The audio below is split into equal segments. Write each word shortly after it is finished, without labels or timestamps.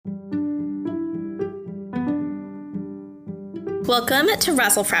Welcome to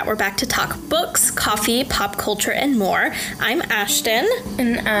Razzlefrat. We're back to talk books, coffee, pop culture, and more. I'm Ashton.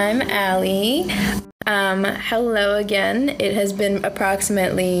 And I'm Allie. Hello again. It has been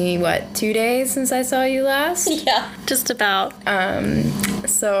approximately, 2 days since I saw you last? Yeah, just about.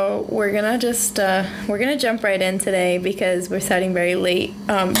 So we're gonna jump right in today because we're starting very late,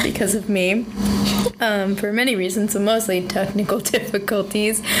 because of me. For many reasons, so mostly technical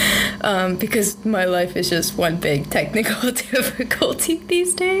difficulties, because my life is just one big technical difficulty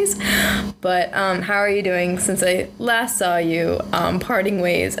these days. But how are you doing since I last saw you parting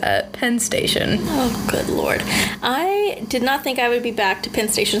ways at Penn Station? Oh, good Lord. I did not think I would be back to Penn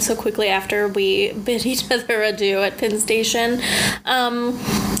Station so quickly after we bid each other adieu at Penn Station.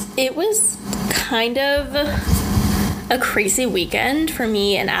 It was kind of a crazy weekend for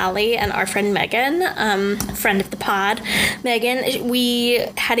me and Allie and our friend Megan, friend of the pod. Megan, we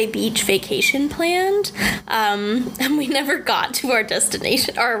had a beach vacation planned, and we never got to our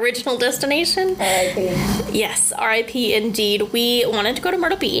destination, our original destination. R.I.P. Yes, R.I.P. indeed. We wanted to go to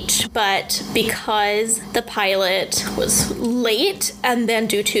Myrtle Beach, but because the pilot was late and then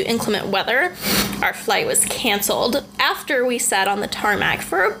due to inclement weather, our flight was canceled after we sat on the tarmac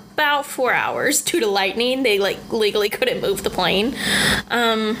for about 4 hours due to lightning. They legally couldn't move the plane.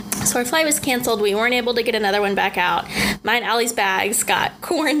 So our flight was canceled. We weren't able to get another one back out. Mine and Allie's bags got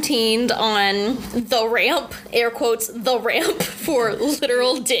quarantined on the ramp, air quotes, the ramp, for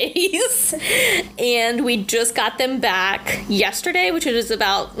literal days. And we just got them back yesterday, which is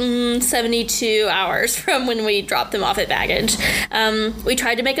about 72 hours from when we dropped them off at baggage. We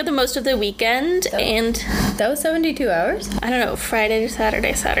tried to make it the most of the weekend, and That was 72 hours? I don't know, Friday to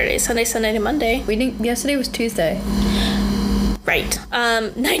Saturday, Sunday to Monday. Yesterday was Tuesday. Right.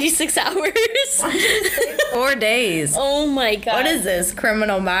 96 hours. 4 days. Oh my god. What is this,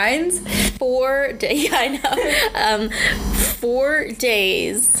 Criminal Minds? 4 days. Yeah, I know. 4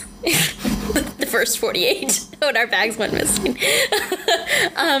 days. The first 48 when our bags went missing.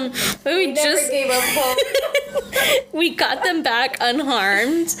 But we just gave up hope. we got them back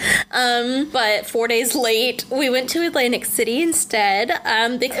unharmed. But 4 days late, we went to Atlantic City instead,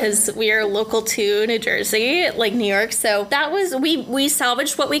 because we are local to New Jersey, like New York. So that was, we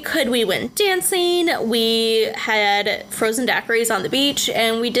salvaged what we could. We went dancing, we had frozen daiquiris on the beach,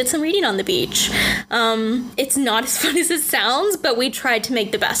 and we did some reading on the beach. It's not as fun as it sounds, but we tried to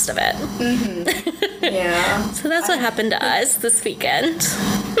make the best of it. Yeah. So that's what happened to us this weekend.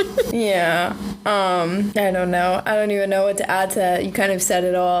 Yeah. I don't know. I don't even know what to add to that. You kind of said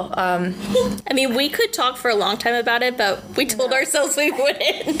it all. I mean, we could talk for a long time about it, but we told ourselves we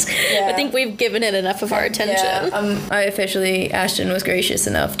wouldn't. Yeah. I think we've given it enough of our attention. Yeah. Ashton was gracious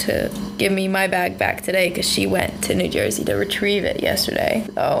enough to give me my bag back today because she went to New Jersey to retrieve it yesterday.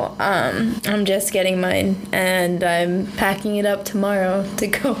 So, I'm just getting mine, and I'm packing it up tomorrow to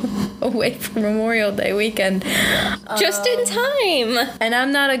go away for Memorial Day weekend. Just in time. And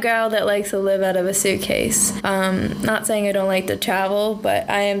I'm not a girl that likes to live out of a suitcase. Not saying I don't like to travel, but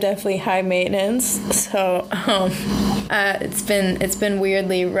I am definitely high maintenance. So it's been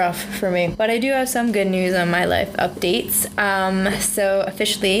weirdly rough for me. But I do have some good news on my life updates. So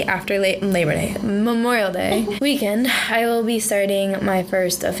officially after Labor Day, Memorial Day weekend, I will be starting my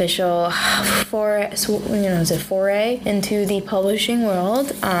first official foray into the publishing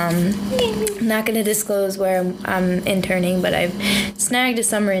world. I'm not going to disclose where I'm interning, but I've snagged a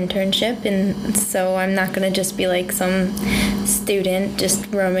summer internship, and so I'm not going to just be like some student just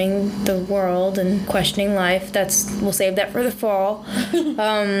roaming the world and questioning life. We'll save that for the fall.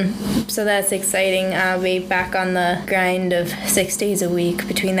 So that's exciting. I'll be back on the grind of 6 days a week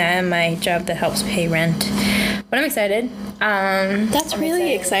between that and my job that helps pay rent. But I'm excited. That's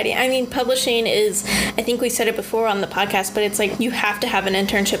really exciting. I mean, publishing is, I think we said it before on the podcast, but it's like you have to have an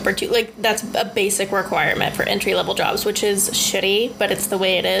internship or two. Like, that's a basic requirement for entry-level jobs, which is shitty, but it's the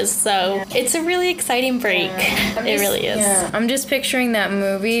way it is. So it's a really exciting break. Yeah. It really is. Yeah. I'm just picturing that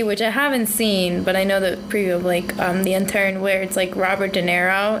movie, which I haven't seen, but I know the preview of, The Intern, where it's, Robert De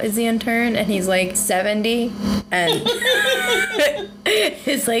Niro is the intern, and he's, 70, and he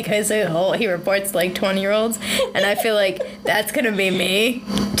reports, 20-year-olds, and I feel like that's gonna be me,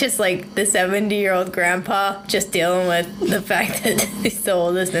 just the 70-year-old grandpa, just dealing with the fact that he's the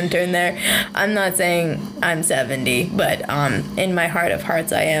oldest intern there. I'm not saying I'm 70, but in my heart of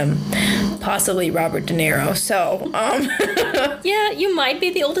hearts I am. possibly Robert De Niro. So, Yeah, you might be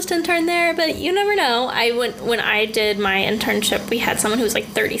the oldest intern there, but you never know. When I did my internship, we had someone who was like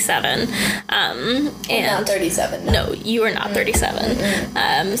 37. And not 37. No, you are not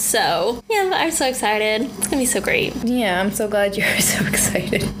 37. So yeah, I'm so excited. It's gonna be so great. Yeah, I'm so glad you're so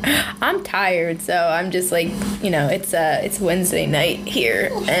excited. I'm tired, so I'm just like, it's Wednesday night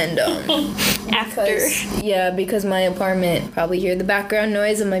here, and because my apartment, probably hear the background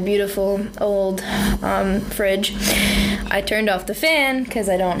noise of my beautiful old fridge. I turned off the fan because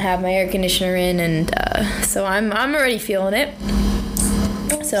I don't have my air conditioner in, and so I'm already feeling it.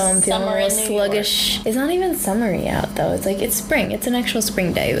 So I'm feeling a little sluggish. It's not even summery out, though. It's spring. It's an actual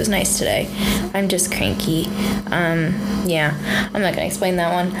spring day. It was nice today. I'm just cranky. Yeah. I'm not going to explain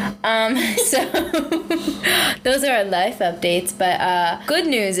that one. So those are our life updates. But good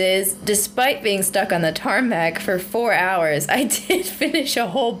news is, despite being stuck on the tarmac for 4 hours, I did finish a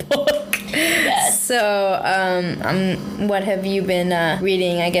whole book. Yes. So what have you been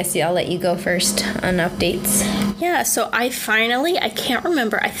reading? I guess I'll let you go first on updates. Yeah, so I can't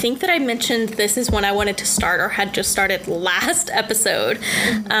remember. I think that I mentioned this is when I wanted to start or had just started last episode.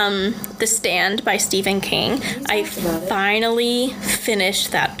 The Stand by Stephen King. I finally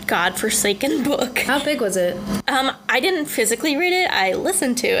finished that godforsaken book. How big was it? I didn't physically read it. I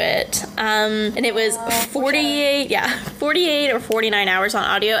listened to it. And it was 48 or 49 hours on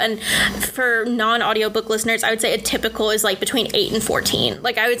audio. And for non-audiobook listeners, I would say a typical is like between 8 and 14.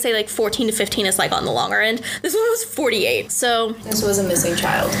 Like I would say like 14 to 15 is like on the longer end. This one was 48. So this was a missing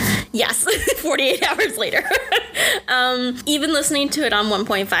child. Yes, 48 hours later. Even listening to it on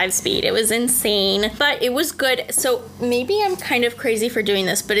 1.5 speed, it was insane, but it was good. So maybe I'm kind of crazy for doing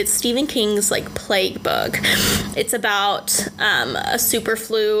this, but it's Stephen King's like plague book. It's about a super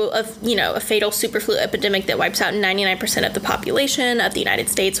flu, a fatal super flu epidemic that wipes out 99% of the population of the United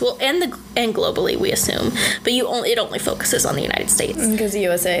States. Well, and globally, we assume, but it only focuses on the United States because the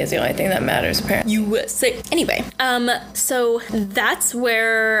USA is the only thing that matters, apparently. USA. Anyway, so that's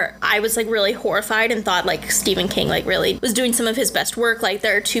where I was like really horrified and thought like Stephen King like really was doing some of his best work. Like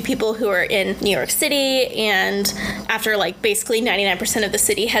there are two people who are in New York City, and after like basically 99% of the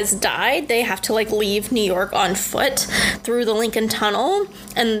city has died, they have to like leave New York on foot through the Lincoln Tunnel,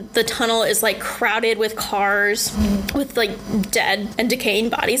 and the tunnel is like crowded with cars with like dead and decaying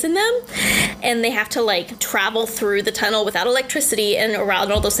bodies in them, and they have to like travel through the tunnel without electricity and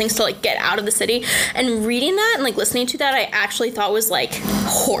around all those things to like get out of the city. And reading that and like listening to that, I actually thought was like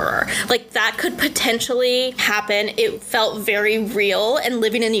horror. Like that could potentially happen. It felt very real, and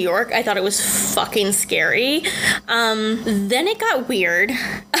living in New York, I thought it was fucking scary. Then it got weird,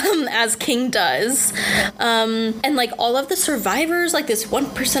 as King does. And like all of the survivors, like this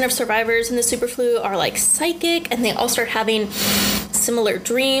 1% of survivors in the super flu are like psychic, and they all start having similar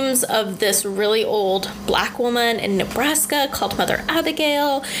dreams of this really old black woman in Nebraska called Mother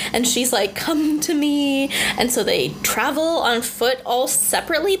Abigail, and she's like, come to me. And so they travel on foot all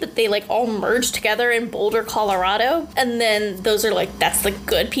separately, but they like all merge together in Boulder, Colorado. And then those are like, that's the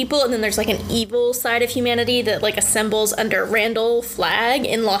good people, and then there's like an evil side of humanity that like assembles under Randall Flagg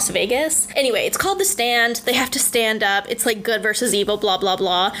in Las Vegas. Anyway, it's called The Stand. They have to stand up. It's like good versus evil, blah blah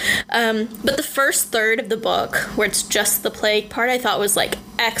blah. But the first third of the book, where it's just the plague part, I thought was like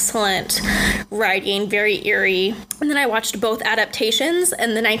excellent writing, very eerie. And then I watched both adaptations,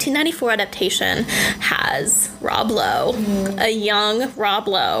 and the 1994 adaptation has Rob Lowe, a young Rob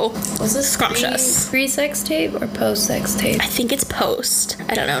Lowe. Was this scrumptious? Pre-sex tape or post-sex tape? I think it's post.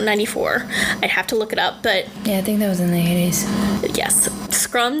 I don't know, 94. I'd have to look it up, but yeah, I think that was in the 80s. Yes,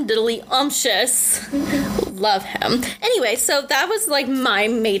 scrum diddly umptious. Love him. Anyway, so that was like my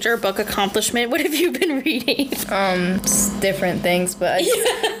major book accomplishment. What have you been reading? Different things, but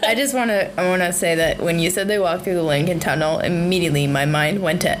I just want to say that when you said they walked through the Lincoln Tunnel, immediately my mind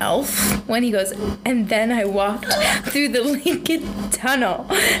went to Elf when he goes, and then I walked through the Lincoln Tunnel.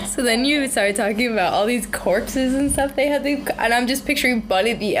 So then you started talking about all these corpses and stuff they had, and I'm just picturing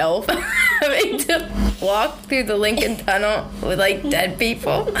Buddy the Elf having to walk through the Lincoln Tunnel with like dead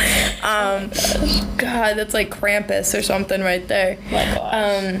people. God, that's like Krampus or something right there.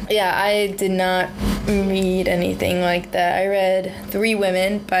 Yeah, I did not read anything like that. I read Three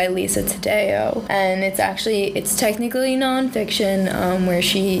Women by Lisa Taddeo, and it's technically nonfiction, where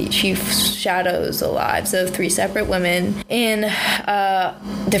she shadows the lives of three separate women in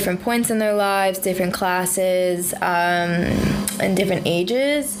different points in their lives, different classes, and different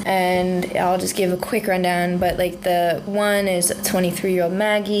ages. And I'll just give a quick rundown, but like the one is 23-year-old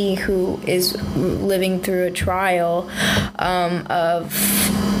Maggie, who is living through a trial of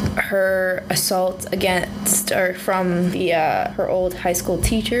her assault against or from the her old high school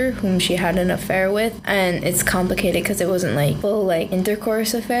teacher whom she had an affair with. And it's complicated because it wasn't like full like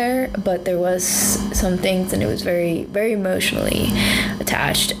intercourse affair, but there was some things, and it was very, very emotionally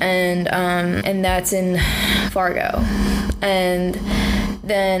attached. And that's in Fargo. And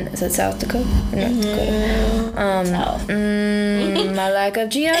then, is that South Dakota? North Dakota? South. My lack of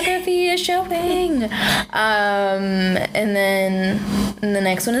geography is showing. And then the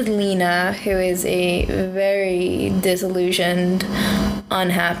next one is Lena, who is a very disillusioned,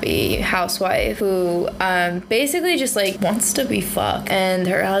 unhappy housewife who basically just like wants to be fucked, and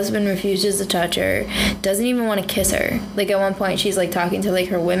her husband refuses to touch her, doesn't even want to kiss her. Like at one point she's like talking to like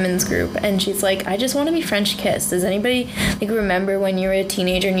her women's group, and she's like, I just want to be French kissed. Does anybody like remember when you were a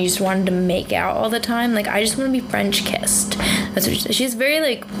teenager and you just wanted to make out all the time? Like, I just want to be French kissed. That's what she says. She has very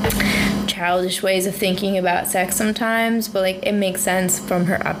like childish ways of thinking about sex sometimes, but like it makes sense from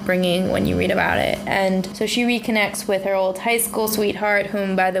her upbringing when you read about it. And so she reconnects with her old high school sweetheart,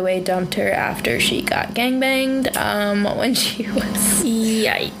 whom by the way dumped her after she got gangbanged when she was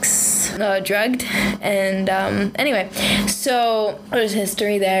drugged. And anyway, so there's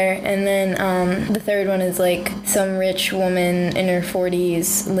history there. And then the third one is like some rich woman in her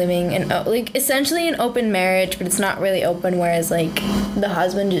 40s living in like essentially an open marriage, but it's not really open, whereas like the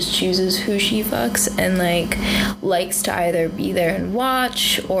husband just chooses who she fucks and like likes to either be there and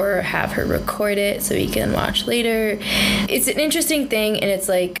watch or have her record it so he can watch later. It's an interesting thing, and it's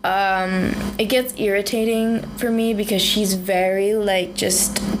like it gets irritating for me because she's very like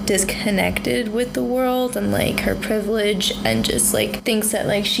just disconnected with the world and like her privilege, and just like thinks that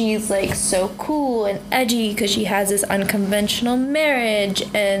like she's like so cool and edgy because she has this unconventional marriage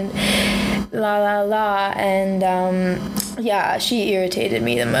and la la la. And yeah, she irritated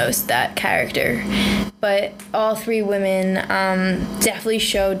me the most, that character. But all three women definitely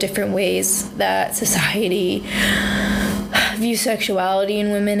show different ways that society views sexuality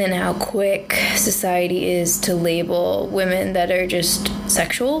in women, and how quick society is to label women that are just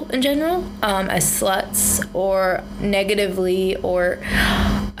sexual in general as sluts, or negatively, or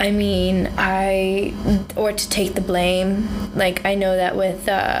or to take the blame. Like, I know that with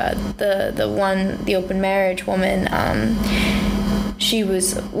the open marriage woman, she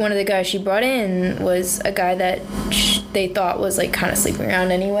was, one of the guys she brought in was a guy that they thought was like kind of sleeping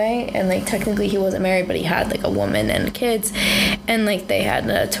around anyway, and like technically he wasn't married, but he had like a woman and kids, and like they had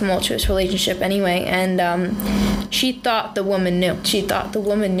a tumultuous relationship anyway. And she thought the woman knew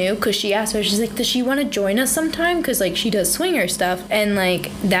because she asked her, she's like, does she want to join us sometime, because like she does swinger stuff. And like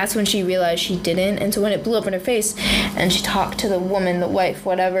that's when she realized she didn't. And so when it blew up in her face and she talked to the woman, the wife,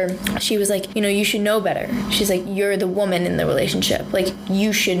 whatever, she was like, you should know better. She's like, you're the woman in the relationship, like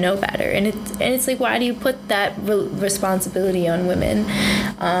you should know better. And it's like, why do you put that responsibility on women?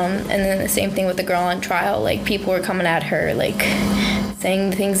 And then the same thing with the girl on trial. Like, people were coming at her like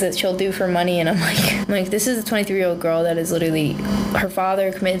saying the things that she'll do for money, and I'm like, this is a 23-year-old girl that is literally, her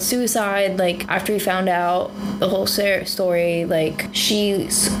father committed suicide, like, after he found out the whole story. Like,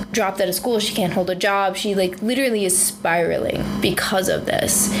 she's dropped out of school, she can't hold a job, she like literally is spiraling because of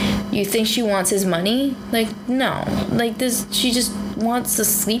this. You think she wants his money? Like, no. Like, this, she just wants to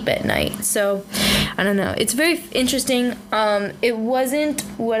sleep at night. So I don't know, it's very interesting. It wasn't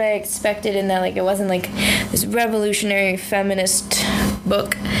what I expected in that, like, it wasn't like this revolutionary feminist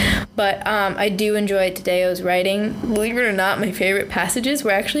book, but I do enjoy Tadeo's writing. Believe it or not, my favorite passages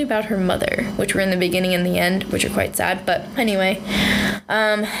were actually about her mother, which were in the beginning and the end, which are quite sad. But anyway,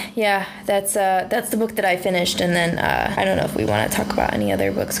 yeah, that's the book that I finished. And then I don't know if we want to talk about any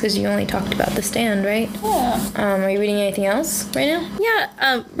other books, because you only talked about The Stand, right? Yeah. Are you reading anything else right now?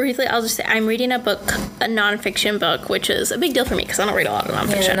 Yeah, briefly, I'll just say I'm reading a nonfiction book, which is a big deal for me because I don't read a lot of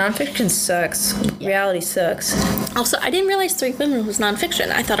nonfiction. Yeah, nonfiction sucks. Yeah. Reality sucks. Also, I didn't realize Three Women was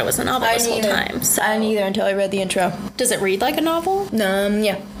nonfiction. I thought it was a novel this whole time. So. I didn't either until I read the intro. Does it read like a novel?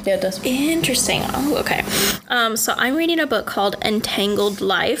 Yeah, it does. Interesting. Oh, okay. So I'm reading a book called Entangled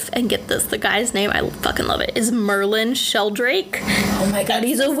Life, and get this, the guy's name, I fucking love it, is Merlin Sheldrake. Oh my god,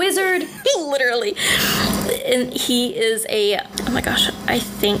 he's a wizard! Literally. And he is oh my gosh, I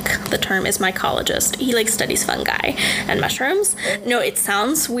think the term is mycologist. He like studies fungi and mushrooms. No, it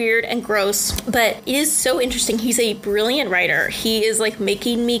sounds weird and gross, but it is so interesting. He's a brilliant writer. He is like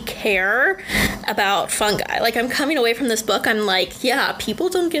making me care about fungi. Like, I'm coming away from this book, I'm like, yeah, people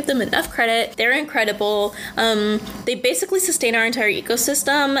don't give them enough credit. They're incredible. They basically sustain our entire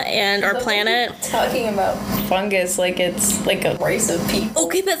ecosystem and our planet. Talking about fungus like it's like a race of people.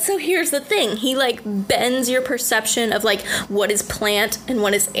 Okay, but so here's the thing. He, like, bends your perception of, like, what is plant and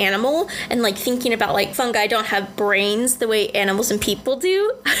what is animal, and, like, thinking about, like, fungi don't have brains the way animals and people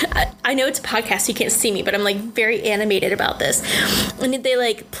do. I know it's a podcast, you can't see me, but I'm, like, very animated about this. And they,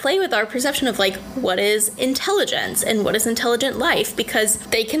 like, play with our perception of, like, what is intelligence and what is intelligent life, because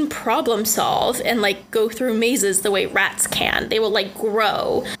they can problem solve and, like, go through mazes the way rats can. They will, like,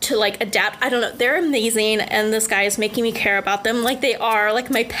 grow to, like, adapt. I don't know. They're amazing, and this guy is making me care about them like they are, like,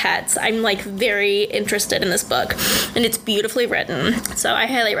 my pets. I'm, like, very interested in this book, and it's beautifully written, so I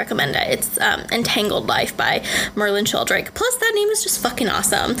highly recommend it. It's Entangled Life by Merlin Sheldrake. Plus, that name is just fucking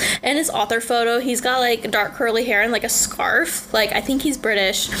awesome. And his author photo, he's got, like, dark curly hair and, like, a scarf. Like, I think he's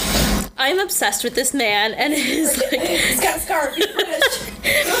British. I'm obsessed with this man, and his, like... He's got a scarf. He's British.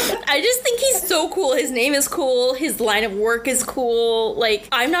 I just think he's so cool. His name is cool. His line of work is cool. Like,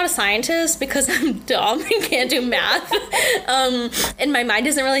 I'm not a scientist because I'm dumb and can't do math. And my mind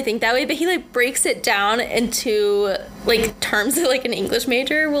doesn't really think that way, but he, like, breaks it down into, like, terms that, like, an English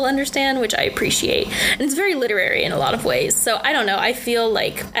major will understand, which I appreciate. And it's very literary in a lot of ways. So, I don't know. I feel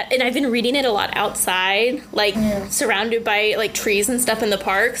like... And I've been reading it a lot outside, like, surrounded by, like, trees and stuff in the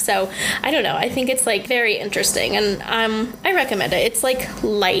park. So, I don't know. I think it's, like, very interesting. And I recommend it. It's, like,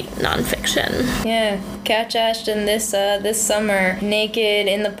 light nonfiction. Yeah, catch Ashton this summer, naked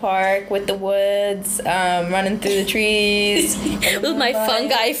in the park with the woods, running through the trees. With my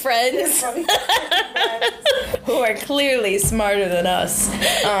fungi friends. Who are clearly smarter than us.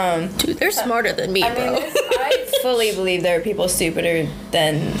 Dude, they're smarter than me, bro. I fully believe there are people stupider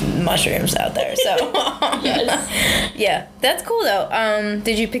than mushrooms out there, so. Yes. Yeah, that's cool though.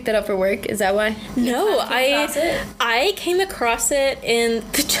 Did you pick that up for work? Is that why? No, I came across it in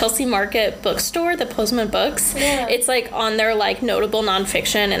the Chelsea Market bookstore, the Postman Books. Yeah. It's, like, on their, like, notable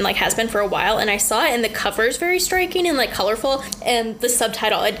nonfiction, and, like, has been for a while, and I saw it, and the cover is very striking and, like, colorful, and the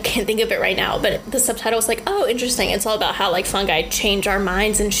subtitle, I can't think of it right now, but the subtitle was like, oh, interesting. It's all about how, like, fungi change our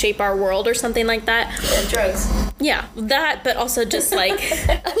minds and shape our world or something like that. And drugs. Yeah, that, but also just, like,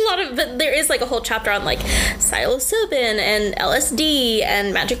 but there is, like, a whole chapter on, like, psilocybin and LSD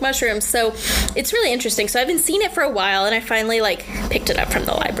and magic mushrooms, so it's really interesting. So I've been seeing it for a while, and I finally, like, picked it up from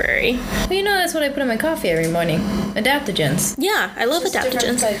the library. Well, you know, that's what I put in my coffee every morning. Adaptogens. Yeah, I love adaptogens.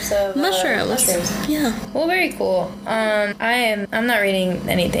 Different types of mushrooms. Yeah. Well, very cool. I'm not reading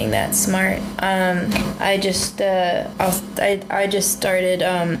anything that smart. I just started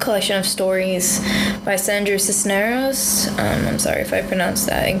a collection of stories by Sandra Cisneros. I'm sorry if I pronounced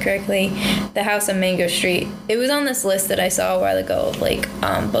that incorrectly. The House on Mango Street. It was on this list that I saw a while ago of, like,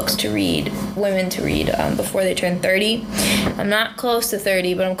 books to read, women to read before they turn 30. I'm not close to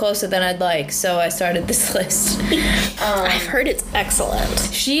 30, but I'm closer than I'd like, so I started this list. I've heard it's excellent.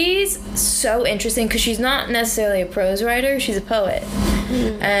 She's so interesting because she's not necessarily a prose writer, she's a poet.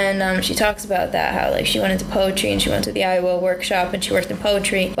 Mm-hmm. And she talks about that, how, like, she went into poetry and she went to the Iowa workshop and she worked in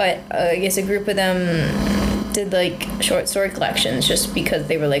poetry, but I guess a group of them did, like, short story collections just because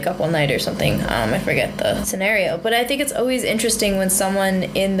they were, like, up all night or something. I forget the scenario, but I think it's always interesting when someone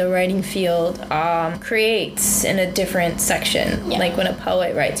in the writing field creates in a different section, like when a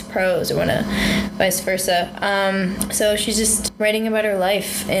poet writes prose or when a vice versa. So she's just writing about her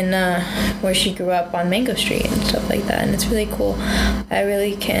life in where she grew up on Mango Street and stuff like that, and it's really cool. I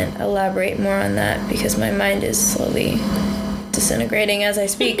really can't elaborate more on that because my mind is slowly disintegrating as I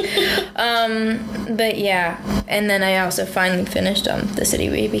speak. But yeah, and then I also finally finished The City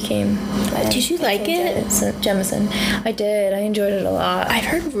We Became. Did you like it? Jemison. I did. I enjoyed it a lot. I've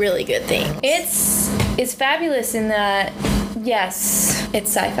heard really good things. It's fabulous in that, yes,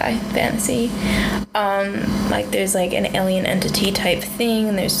 it's sci-fi fantasy. Like, there's, like, an alien entity type thing,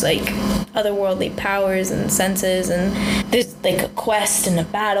 and there's, like, otherworldly powers and senses, and there's, like, a quest and a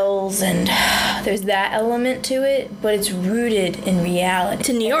battles, and there's that element to it, but it's rooted in reality. It's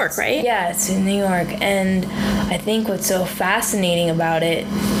in New York, right? Yeah, it's in New York, and I think what's so fascinating about it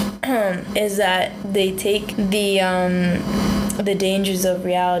is that they take the dangers of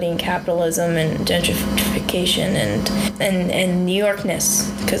reality and capitalism and gentrification and New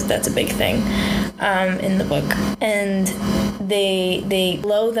Yorkness, because that's a big thing in the book, and they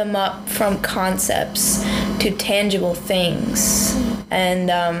blow them up from concepts to tangible things, and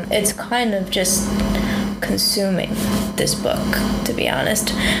it's kind of just consuming this book, to be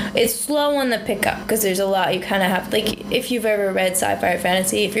honest. It's slow on the pickup because there's a lot you kind of have, like, if you've ever read sci-fi or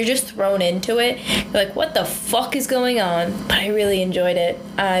fantasy, if you're just thrown into it, you're like, what the fuck is going on? But I really enjoyed it.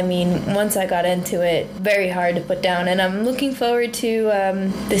 I mean, once I got into it, very hard to put down, and I'm looking forward to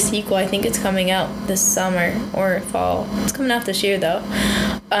the sequel. I think it's coming out this summer or fall. It's coming out this year, though.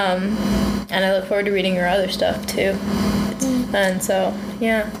 And I look forward to reading her other stuff, too. And so,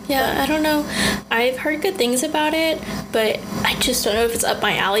 yeah. Yeah, I don't know. I've heard good things about it, but I just don't know if it's up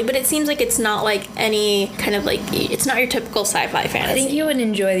my alley. But it seems like it's not like any kind of like, it's not your typical sci-fi fantasy. I think you would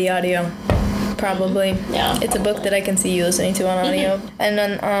enjoy the audio. Probably. Yeah. It's a book that I can see you listening to on audio. And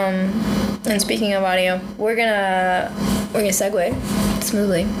then, and speaking of audio, we're gonna segue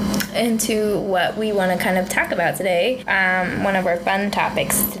smoothly into what we want to kind of talk about today. One of our fun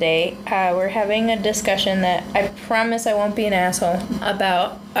topics today. We're having a discussion that I promise I won't be an asshole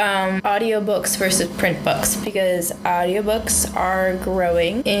about audiobooks versus print books, because audiobooks are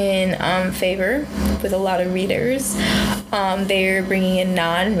growing in favor with a lot of readers. They're bringing in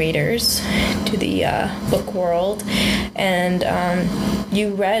non-readers to the book world, and you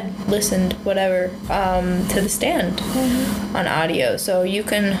listened, whatever, to The Stand on audio, so you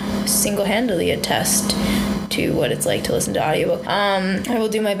can single-handedly attest to what it's like to listen to audiobook. I will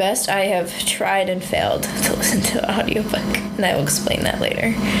do my best. I have tried and failed to listen to an audiobook, and I will explain that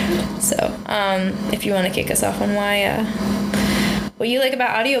later. So, if you want to kick us off on why, what you like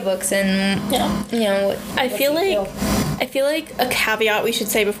about audiobooks, and you know, I feel like a caveat we should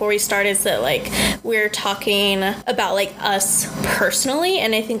say before we start is that, like, we're talking about, like, us personally,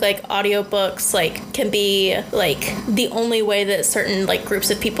 and I think, like, audiobooks, like, can be, like, the only way that certain, like,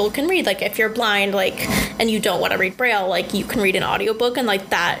 groups of people can read. Like, if you're blind, like, and you don't want to read Braille, like, you can read an audiobook, and, like,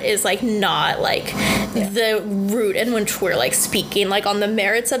 that is, like, not, like, the route in which we're, like, speaking, like, on the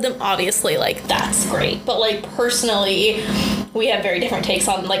merits of them. Obviously, like, that's great, but, like, personally, we have very different takes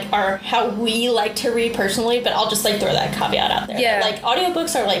on, like, how we like to read personally, but I'll just, like, throw that caveat out there. Yeah. Like,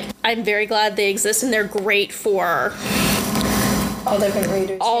 audiobooks are, like, I'm very glad they exist, and they're great for all different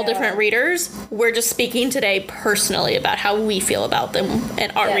readers. Different readers. We're just speaking today personally about how we feel about them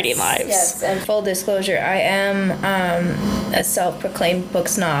and our reading lives. Yes, and full disclosure, I am a self-proclaimed book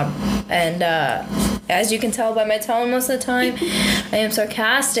snob, and as you can tell by my tone most of the time, I am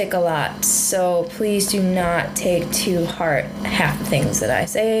sarcastic a lot, so please do not take to heart half the things that I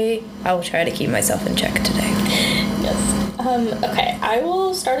say. I will try to keep myself in check today. Yes. Okay, I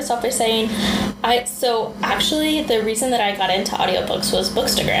will start us off by saying, so actually the reason that I got into audiobooks was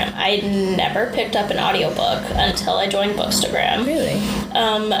Bookstagram. I never picked up an audiobook until I joined Bookstagram. Really?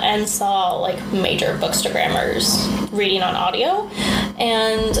 And saw, like, major Bookstagrammers reading on audio,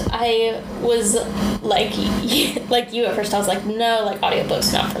 and I was like you at first. I was like, no, like,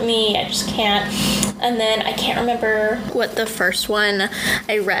 audiobooks not for me, I just can't. And then I can't remember what the first one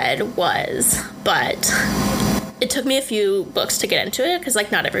I read was, but it took me a few books to get into it, because,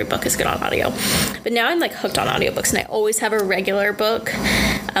 like, not every book is good on audio. But now I'm, like, hooked on audiobooks, and I always have a regular book,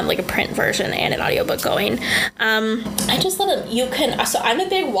 like a print version and an audiobook going. I just love it. So I'm a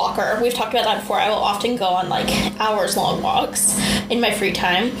big walker. We've talked about that before. I will often go on, like, hours-long walks in my free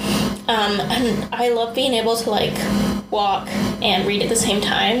time. And I love being able to, like, walk and read at the same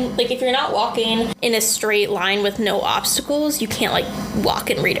time. Like, if you're not walking in a straight line with no obstacles, you can't, like, walk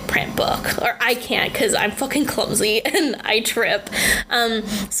and read a print book. Or I can't, because I'm fucking clumsy and I trip.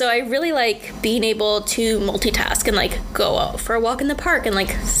 So I really like being able to multitask and, like, go out for a walk in the park and,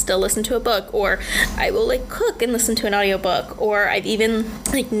 like, still listen to a book. Or I will, like, cook and listen to an audiobook. Or I've even,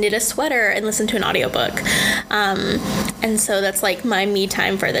 like, knit a sweater and listen to an audiobook. And so that's, like, my me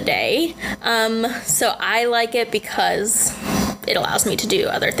time for the day. So I like it because it allows me to do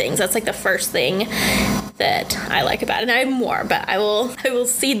other things. That's, like, the first thing that I like about it. And I have more, but I will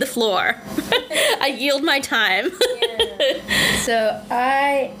cede the floor. I yield my time. So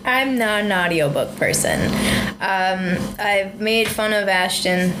I'm not an audiobook person. I've made fun of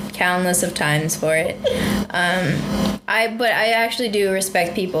Ashton countless of times for it. But I actually do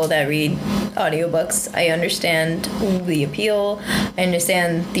respect people that read audiobooks. I understand the appeal. I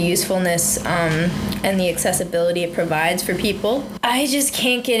understand the usefulness and the accessibility it provides for people. I just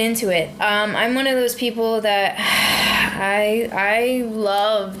can't get into it. I'm one of those people that I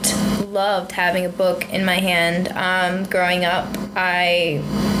loved having a book in my hand. Growing up, I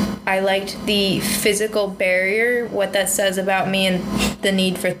liked the physical barrier, what that says about me and the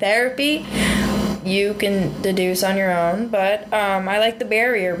need for therapy. you can deduce on your own, but I like the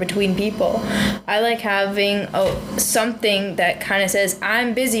barrier between people. I like having something that kind of says,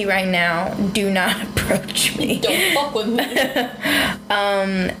 I'm busy right now, do not approach me. Don't fuck with me.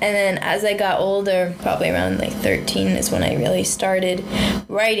 And then as I got older, probably around like 13 is when I really started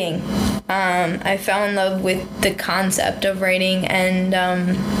writing. I fell in love with the concept of writing and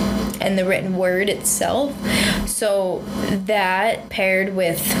the written word itself. So that paired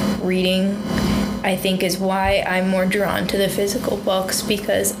with reading, I think, is why I'm more drawn to the physical books,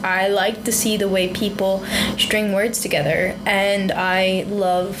 because I like to see the way people string words together, and I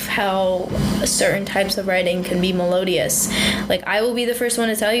love how certain types of writing can be melodious. Like, I will be the first one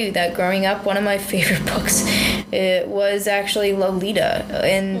to tell you that growing up, one of my favorite books, it was actually Lolita,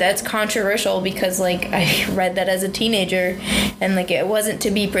 and that's controversial because, like, I read that as a teenager, and, like, it wasn't to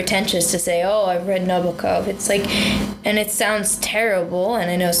be pretentious to say, oh, I've read Nabokov. It's like, and it sounds terrible,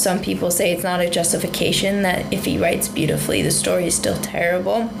 and I know some people say it's not a justification that if he writes beautifully, the story is still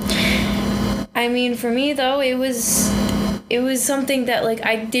terrible. I mean, for me, though, it was something that, like,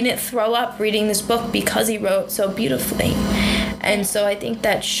 I didn't throw up reading this book because he wrote so beautifully. And so I think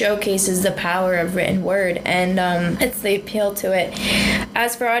that showcases the power of written word, and it's the appeal to it.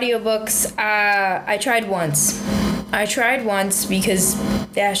 As for audiobooks, I tried once because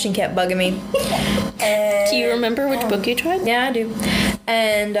Ashton kept bugging me. Do you remember which book you tried? Yeah, I do.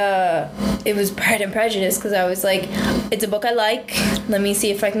 And it was Pride and Prejudice, because I was like, it's a book I like. Let me see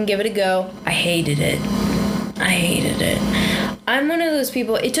if I can give it a go. I hated it. I'm one of those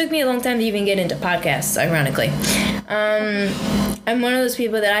people, it took me a long time to even get into podcasts, ironically. I'm one of those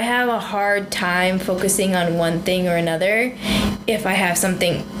people that I have a hard time focusing on one thing or another if I have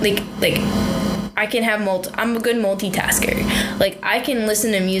something, like I can have I'm a good multitasker. Like, I can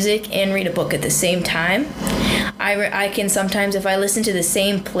listen to music and read a book at the same time. I can sometimes, if I listen to the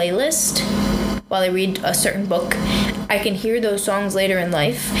same playlist while I read a certain book, I can hear those songs later in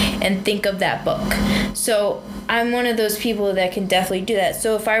life and think of that book. So I'm one of those people that can definitely do that.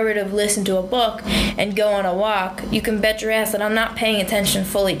 So if I were to listen to a book and go on a walk, you can bet your ass that I'm not paying attention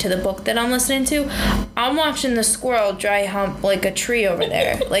fully to the book that I'm listening to. I'm watching the squirrel dry hump like a tree over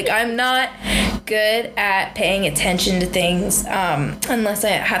there. Like, I'm not good at paying attention to things unless I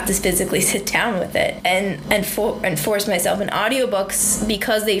have to physically sit down with it and force myself. In audiobooks,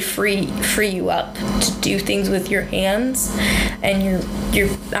 because they free you up to do things with your hands and your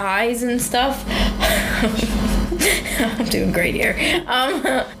eyes and stuff. I'm doing great here.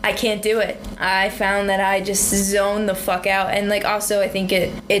 I can't do it. I found that I just zone the fuck out, and like, also I think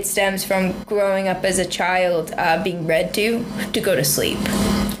it stems from growing up as a child, being read to go to sleep.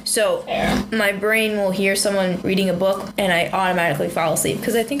 So my brain will hear someone reading a book and I automatically fall asleep.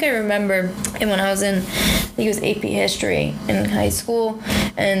 Because I think I remember when I was in, I think it was AP History in high school,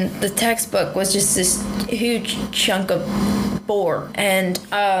 and the textbook was just this huge chunk of bore. And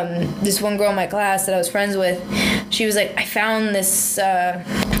this one girl in my class that I was friends with, she was like, I found this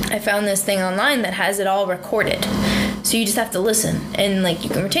thing online that has it all recorded. So you just have to listen, and like, you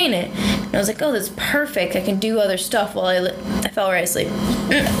can retain it. And I was like, oh, that's perfect. I can do other stuff while I fell right asleep.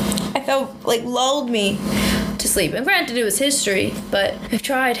 I felt like lulled me to sleep. And granted, it was history, but I've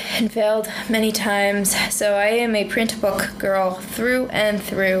tried and failed many times. So I am a print book girl through and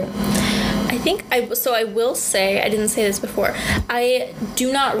through. I will say, I didn't say this before, I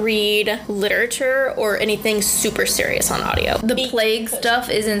do not read literature or anything super serious on audio. The plague stuff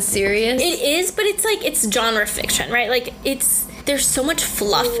isn't serious? It is, but it's like, it's genre fiction, right? Like, there's so much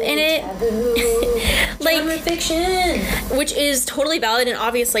fluff in it. Like, genre fiction. Which is totally valid, and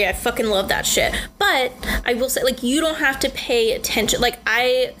obviously I fucking love that shit. But I will say, like, you don't have to pay attention. Like,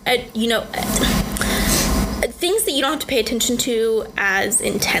 things that you don't have to pay attention to as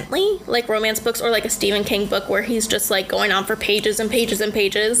intently, like romance books or like a Stephen King book where he's just like going on for pages and pages and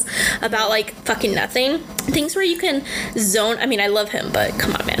pages about like fucking nothing. Things where you can zone, I mean, I love him, but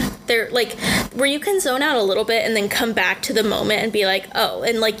come on, man. They're like, where you can zone out a little bit and then come back to the moment and be like, oh,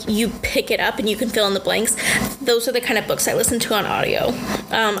 and like you pick it up and you can fill in the blanks. Those are the kind of books I listen to on audio.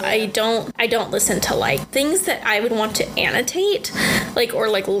 I don't listen to like things that I would want to annotate, like, or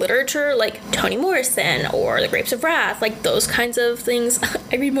like literature, like Toni Morrison or The Grapes of Wrath, like those kinds of things.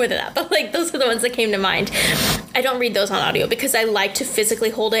 I read more than that, but like those are the ones that came to mind. I don't read those on audio because I like to physically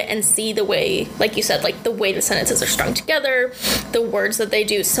hold it and see the way, like you said, like the way the sentences are strung together, the words that they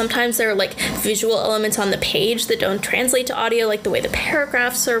do. Sometimes there are like visual elements on the page that don't translate to audio, like the way the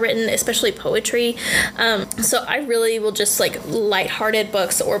paragraphs are written, especially poetry. So I really will just like lighthearted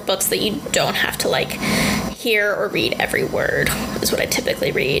books or books that you don't have to like hear or read every word is what I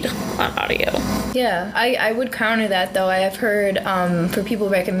typically read on audio. Yeah, I would counter that, though. I have heard for people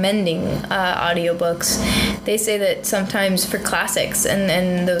recommending audiobooks, they say that sometimes for classics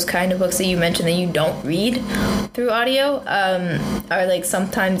and those kind of books that you mentioned that you don't read through audio are like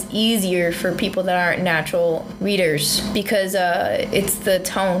sometimes easier for people that aren't natural readers, because it's the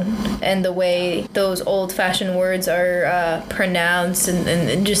tone and the way those old-fashioned words are pronounced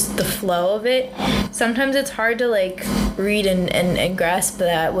and just the flow of it. Sometimes it's hard to like read and grasp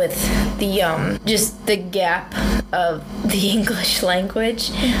that with the just the gap of the English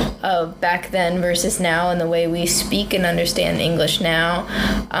language of back then versus now, and the way we speak and understand English now.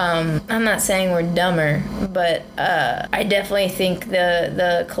 I'm not saying we're dumber, but I definitely think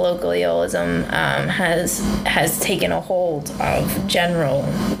the colloquialism has taken a hold of general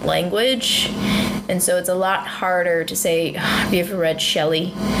language, and so it's a lot harder to say, have you ever read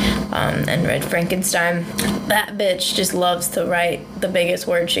Shelley and read Frankenstein? That bitch just loves to write the biggest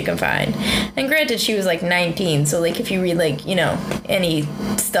words she can find. And granted, she was like 19, so like if you read like, you know, any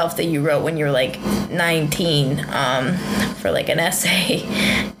stuff that you wrote when you were like 19 for like an essay,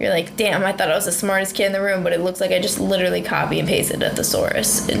 you're like, damn, I thought I was the smartest kid in the room, but it looks like I just literally copy and pasted a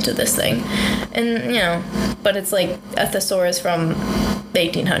thesaurus into this thing. And, you know, but it's like a thesaurus from the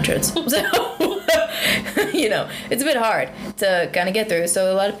 1800s. So, you know, it's a bit hard to kind of get through.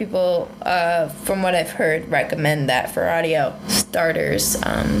 So a lot of people, from what I've heard, recommend that for audio starters.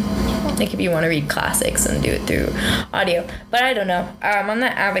 Like if you want to read classics and do it through audio. But I don't know. I'm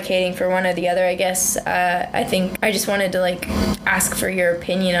not advocating for one or the other, I guess. I think I just wanted to like ask for your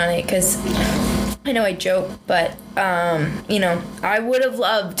opinion on it, because I know I joke, but, you know, I would have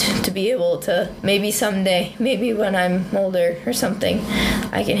loved to be able to maybe someday, maybe when I'm older or something,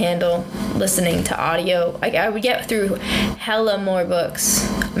 I can handle listening to audio. I would get through hella more books.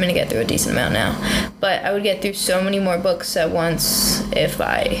 I'm going to get through a decent amount now, but I would get through so many more books at once if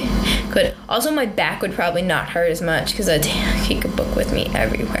I could. Also, my back would probably not hurt as much because I'd take a book with me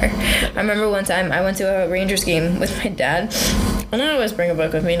everywhere. I remember one time I went to a Rangers game with my dad, and I always bring a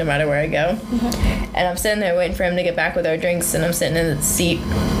book with me no matter where I go. Mm-hmm. And I'm sitting there waiting for him to get back with our drinks, and I'm sitting in the seat,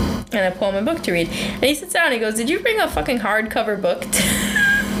 and I pull my book to read. And he sits down and he goes, "Did you bring a fucking hardcover book?"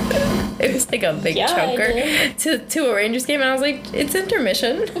 It was like a big chunker to a Rangers game, and I was like, "It's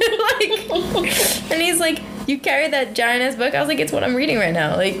intermission." And he's like, "You carry that giant ass book?" I was like, "It's what I'm reading right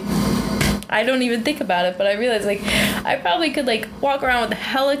now." Like, I don't even think about it, but I realized, like, I probably could, like, walk around with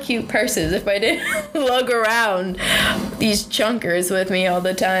hella cute purses if I didn't lug around these chunkers with me all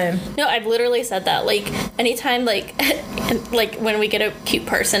the time. No, I've literally said that. Like, anytime, like, like when we get a cute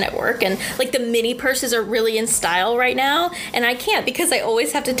person at work, and, like, the mini purses are really in style right now, and I can't because I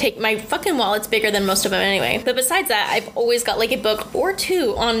always have to take my fucking wallet's bigger than most of them anyway. But besides that, I've always got, like, a book or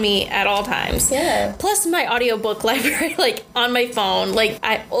two on me at all times. Yeah. Plus my audiobook library, like, on my phone. Like,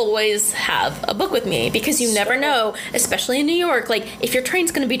 I always have a book with me, because you never know, especially in New York, like if your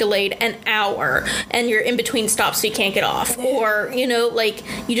train's going to be delayed an hour and you're in between stops so you can't get off, or, you know, like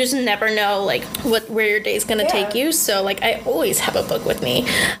you just never know like where your day's going to take you. So like I always have a book with me.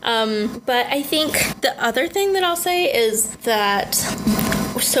 But I think the other thing that I'll say is that,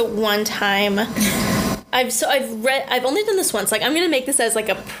 so one time I've only done this once. Like, I'm going to make this as, like,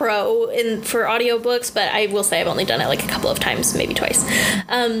 a pro for audiobooks, but I will say I've only done it, like, a couple of times, maybe twice.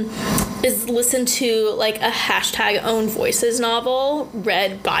 Is listen to, like, a hashtag Own Voices novel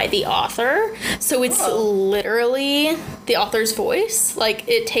read by the author. So it's literally the author's voice. Like,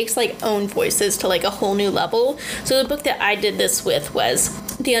 it takes, like, Own Voices to, like, a whole new level. So the book that I did this with was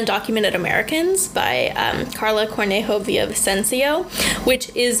The Undocumented Americans by Carla Cornejo Villavicencio,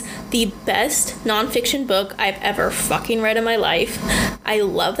 which is the best nonfiction book I've ever fucking read in my life. I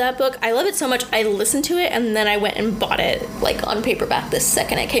love that book. I love it so much. I listened to it and then I went and bought it like on paperback the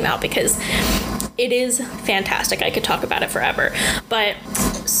second it came out, because it is fantastic. I could talk about it forever. But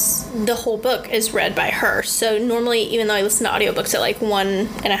the whole book is read by her. So normally, even though I listen to audiobooks at like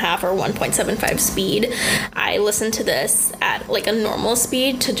 1.5 or 1.75 speed, I listen to this at like a normal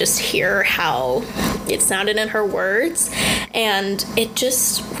speed to just hear how it sounded in her words. And it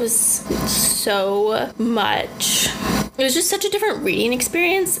just was so much... It was just such a different reading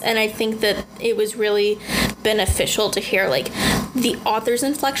experience, and I think that it was really beneficial to hear, like, the author's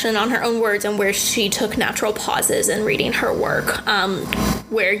inflection on her own words and where she took natural pauses in reading her work,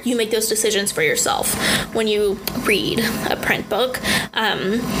 where you make those decisions for yourself when you read a print book.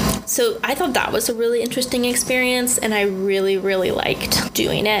 So I thought that was a really interesting experience, and I really, really liked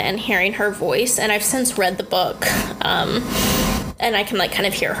doing it and hearing her voice, and I've since read the book. and I can like kind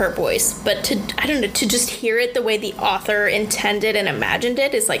of hear her voice. But to just hear it the way the author intended and imagined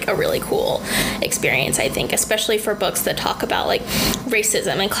it is like a really cool experience, I think, especially for books that talk about like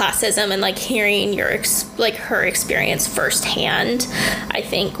racism and classism, and like hearing her experience firsthand, I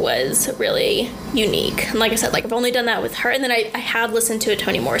think was really unique. And like I said, like I've only done that with her, and then I had listened to a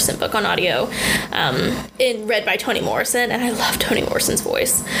Toni Morrison book on audio, read by Toni Morrison, and I love Toni Morrison's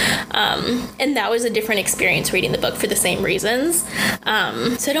voice, and that was a different experience reading the book for the same reasons.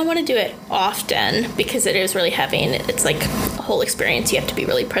 So I don't want to do it often because it is really heavy, and it's like a whole experience you have to be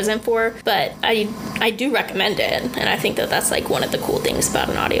really present for, but I do recommend it, and I think that that's like one of the cool things about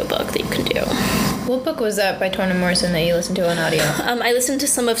an audiobook that you can do. What book was that by Toni Morrison that you listened to on audio? I listened to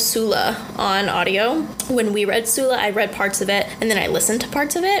some of Sula on audio. When we read Sula, I read parts of it, and then I listened to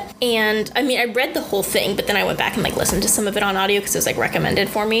parts of it. And I mean, I read the whole thing, but then I went back and like listened to some of it on audio because it was like recommended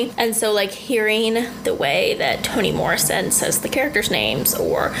for me. And so like hearing the way that Toni Morrison says the characters' names,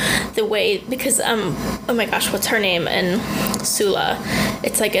 or the way, because oh my gosh, what's her name in Sula?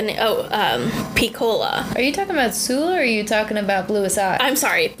 It's like Piccola. Are you talking about Sula, or are you talking about Bluest Eye? I'm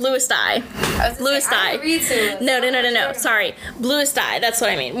sorry, Bluest Eye. Bluest Eye. No. Sorry, Bluest Eye. That's what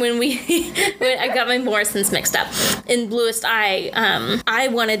I mean. When I got my Morrisons mixed up. In Bluest Eye, I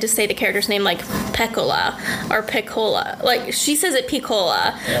wanted to say the character's name like Peccola or Piccola. Like she says it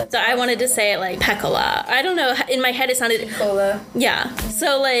Piccola, so I wanted to say it like Peccola. I don't know. In my head, it sounded Piccola. Yeah.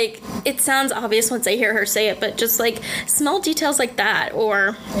 So like it sounds obvious once I hear her say it, but just like small details like that,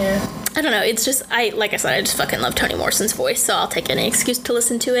 or yeah. I don't know. It's just, like I said, I just fucking love Toni Morrison's voice, so I'll take any excuse to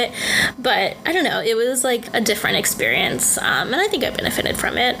listen to it. But I don't know. It was like a different experience, and I think I benefited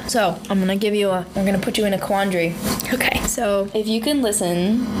from it. So I'm gonna put you in a quandary. Okay. So if you can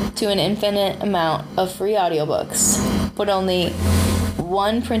listen to an infinite amount of free audiobooks, but only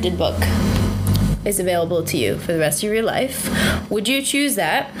one printed book is available to you for the rest of your life, would you choose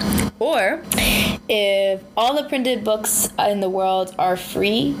that? Or if all the printed books in the world are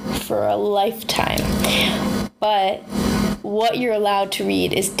free for a lifetime, but what you're allowed to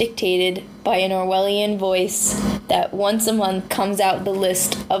read is dictated by an Orwellian voice that once a month comes out the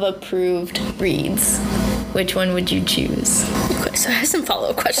list of approved reads, which one would you choose? Okay, so I have some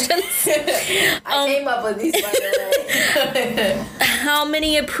follow-up questions. I came up with these, by the way. How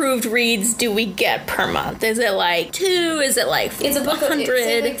many approved reads do we get per month? Is it like 2? Is it like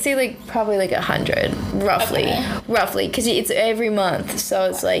 100? Say like probably like 100, roughly, because it's every month, so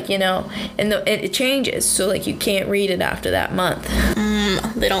it's like, you know, and it changes, so like you can't read it after that month.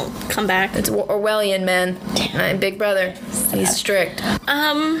 They don't come back. It's Orwellian, man. I'm Big Brother. He's strict.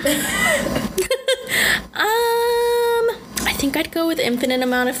 I think I'd go with infinite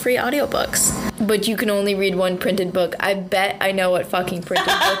amount of free audiobooks. But you can only read one printed book. I bet I know what fucking printed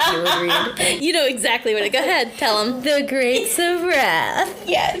book you would read. You know exactly what. Go ahead, tell them. The Grapes of Wrath.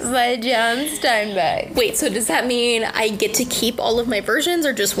 Yes. By John Steinbeck. Wait, so does that mean I get to keep all of my versions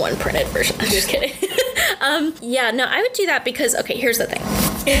or just one printed version? I'm just kidding. Yeah, no, I would do that because, okay, here's the thing.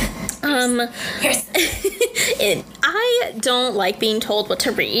 I don't like being told what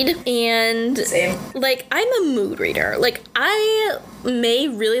to read, and Same. Like I'm a mood reader. Like I may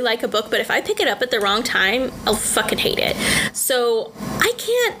really like a book, but if I pick it up at the wrong time, I'll fucking hate it. So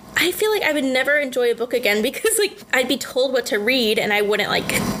I feel like I would never enjoy a book again because like I'd be told what to read and I wouldn't like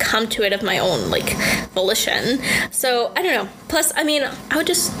come to it of my own like volition. So I don't know. Plus, I mean, I would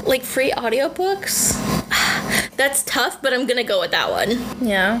just like free audiobooks. That's tough, but I'm gonna go with that one.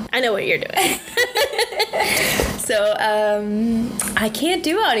 Yeah. I know what you're doing. So, I can't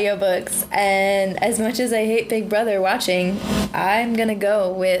do audiobooks, and as much as I hate Big Brother watching, I'm gonna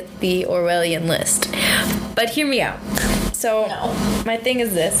go with the Orwellian list. But hear me out. So, my thing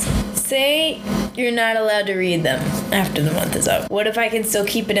is this. Say you're not allowed to read them after the month is up. What if I can still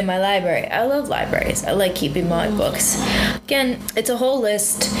keep it in my library? I love libraries. I like keeping my books. Again, it's a whole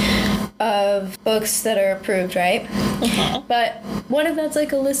list of books that are approved, right? Uh-huh. But what if that's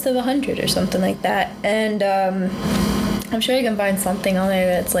like a list of 100 or something like that? And I'm sure you can find something on there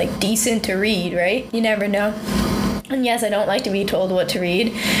that's like decent to read, right? You never know. And yes, I don't like to be told what to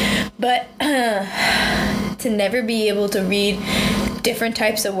read, but to never be able to read different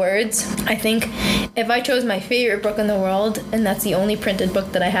types of words. I think if I chose my favorite book in the world, and that's the only printed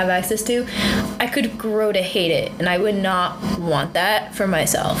book that I have access to, I could grow to hate it, and I would not want that for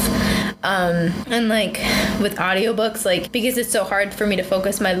myself. And like with audiobooks, like because it's so hard for me to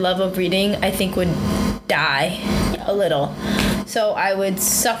focus, my love of reading I think would die a little. So I would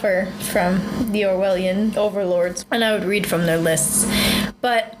suffer from the Orwellian overlords, and I would read from their lists.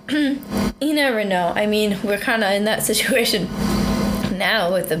 But you never know. I mean, we're kind of in that situation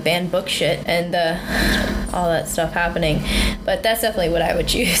now with the banned book shit, and all that stuff happening. But that's definitely what I would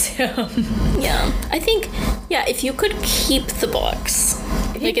choose. Yeah. I think, yeah, if you could keep the books,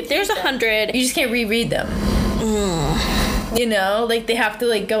 like if there's 100, You just can't reread them. You know, like they have to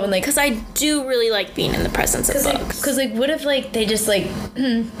like go and like, because I do really like being in the presence of books. because like what if like they just like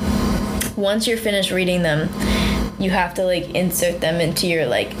once you're finished reading them, you have to like insert them into your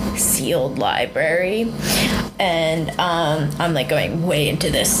like sealed library. And I'm like going way into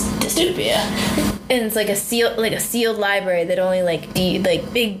this dystopia. And it's like a sealed library that only like the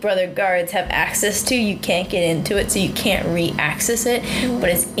like Big Brother guards have access to. You can't get into it, so you can't re-access it, but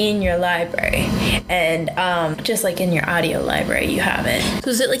it's in your library. And just like in your audio library, you have it. So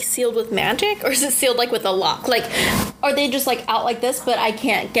is it like sealed with magic, or is it sealed like with a lock? Like, are they just like out like this, but I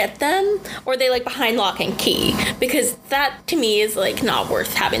can't get them? Or are they like behind lock and key? Because that to me is like not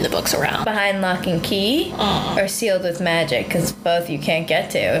worth having the books around. Behind lock and key, or sealed with magic, because both you can't get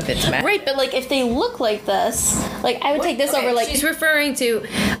to if it's magic. Right, but like if they look like this, like I would take this over like. She's referring to,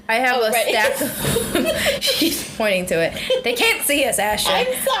 I have stack of, she's pointing to it. They can't see us, Ashley.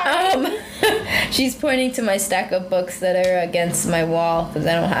 I'm sorry. She's pointing to my stack of books that are against my wall, because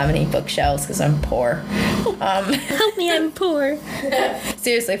I don't have any bookshelves because I'm poor. Help me, I'm poor.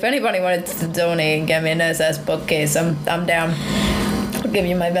 Seriously, if anybody wanted to donate and get me an SS bookcase, I'm down. I'll give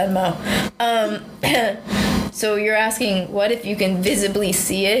you my Venmo. So you're asking, what if you can visibly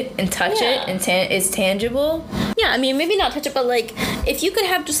see it and touch it and it's tangible? Yeah, I mean, maybe not touch it, but like if you could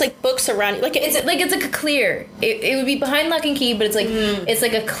have just like books around you, like it's like a clear. It would be behind lock and key, but it's like it's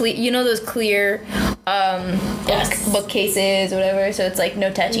like a clear. You know those clear bookcases or whatever. So it's like no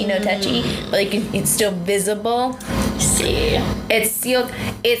touchy, but like it's still visible. See, it's sealed.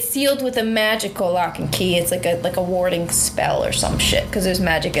 It's sealed with a magical lock and key. It's like a warding spell or some shit, because there's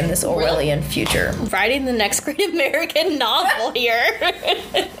magic in this Orwellian future. Writing the next great American novel here.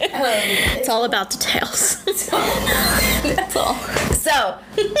 It's all about details. That's all. So,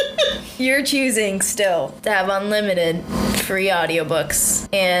 you're choosing still to have unlimited free audiobooks,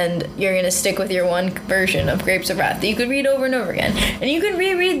 and you're going to stick with your one version of Grapes of Wrath that you could read over and over again. And you can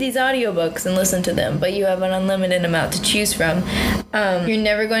reread these audiobooks and listen to them, but you have an unlimited amount to choose from. You're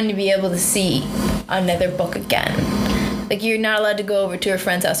never going to be able to see another book again. Like, you're not allowed to go over to a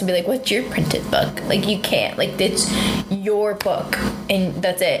friend's house and be like, what's your printed book? Like, you can't. Like, it's your book, and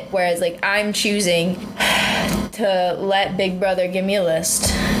that's it. Whereas, like, I'm choosing to let Big Brother give me a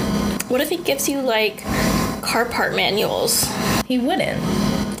list. What if he gives you, like, car part manuals? He wouldn't.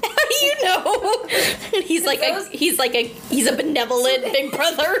 How do you know? He's a benevolent Big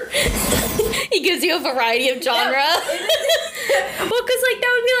Brother. He gives you a variety of genre. Well, because, like,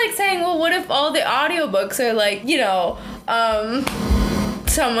 that would be like saying, well, what if all the audiobooks are, like, you know,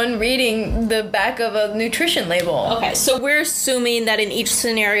 someone reading the back of a nutrition label. Okay, so we're assuming that in each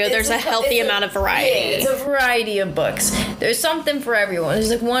scenario there's a healthy amount of variety. Yeah, it's a variety of books. There's something for everyone. There's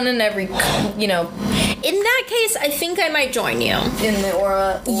like one in every, you know. In that case, I think I might join you. In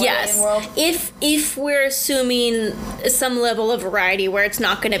the yes. world? If we're assuming some level of variety where it's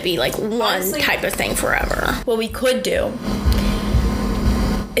not going to be like one type of thing forever. What we could do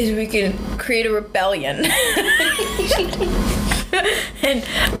is we can create a rebellion. And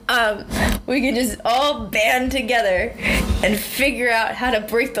we can just all band together and figure out how to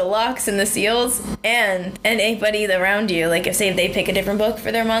break the locks and the seals, and anybody around you, like if they pick a different book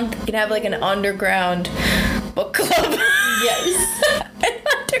for their month, you can have like an underground book club. Yes. An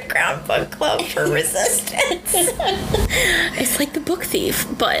underground book club for resistance. It's like the Book Thief,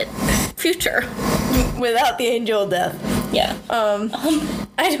 but future. Without the angel of death. Yeah.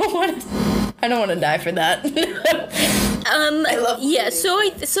 I don't want to die for that. I love so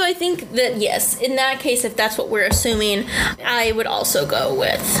I think that yes, in that case, if that's what we're assuming, I would also go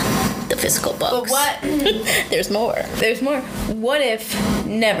with the physical books. But what? There's more. What if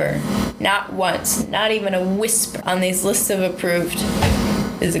never, not once, not even a whisper on these lists of approved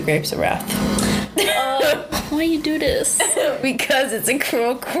is the Grapes of Wrath? Why you do this? Because it's a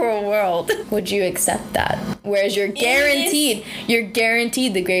cruel, cruel world. Would you accept that? Whereas you're guaranteed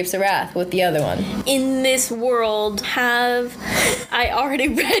the Grapes of Wrath with the other one. In this world, have I already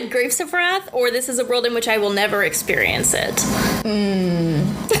read Grapes of Wrath, or this is a world in which I will never experience it?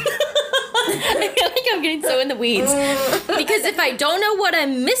 I feel like I'm getting so in the weeds. Because if I don't know what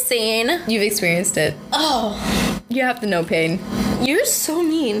I'm missing... You've experienced it. Oh. You have to know pain. You're so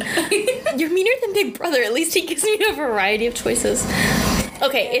mean. You're meaner than Big Brother. At least he gives me a variety of choices.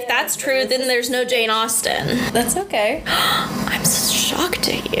 Okay, if that's true, then there's no Jane Austen. That's okay. I'm such shock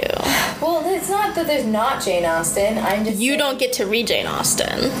to you? Well, it's not that there's not Jane Austen. I'm just You saying don't get to read Jane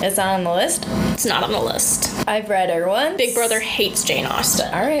Austen. it's not on the list. It's not on the list. I've read her once. Big Brother hates Jane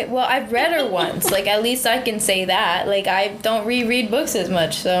Austen. All right. Well, I've read her once. Like, at least I can say that. Like, I don't reread books as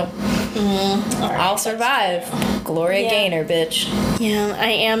much, so I'll survive. Gloria Gaynor, bitch. Yeah, I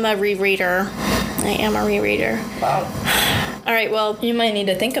am a rereader. Wow. All right, well, You might need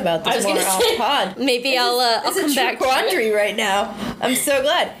to think about this more off pod. maybe I'll come back to it. quandary right now. I'm so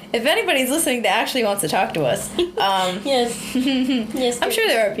glad. If anybody's listening that actually wants to talk to us, Yes. Yes. I'm sure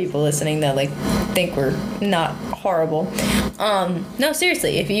there are people listening that like think we're not horrible. No,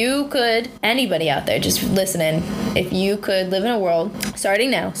 seriously, if you could, anybody out there just listening, if you could live in a world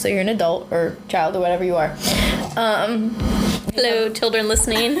starting now, so you're an adult or child or whatever you are, Hello, children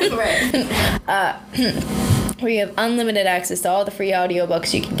listening. right. Where you have unlimited access to all the free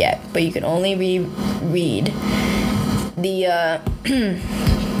audiobooks you can get, but you can only read the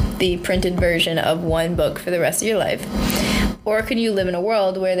the printed version of one book for the rest of your life. Or could you live in a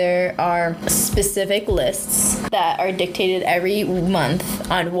world where there are specific lists that are dictated every month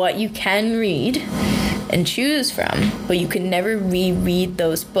on what you can read and choose from, but you can never reread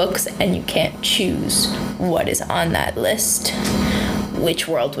those books and you can't choose what is on that list? Which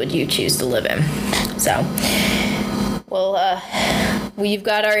world would you choose to live in? So, well, we've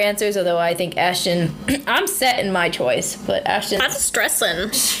got our answers, although I think Ashton, I'm set in my choice, but Ashton, I'm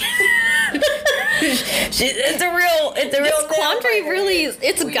stressing. it's a real This quandary really,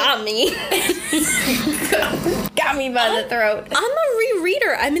 it's got me. got me by the throat. I'm a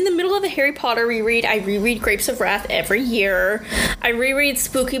rereader. I'm in the middle of a Harry Potter reread. I reread Grapes of Wrath every year. I reread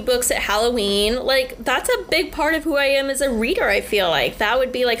spooky books at Halloween. Like, that's a big part of who I am as a reader, I feel like. That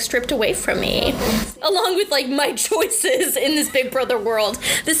would be, like, stripped away from me. Along with, like, my choices in this Big Brother world.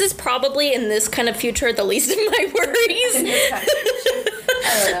 This is probably, in this kind of future, the least of my worries.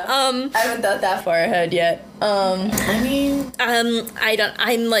 I don't know. I haven't thought that far ahead yet. I mean, I'm,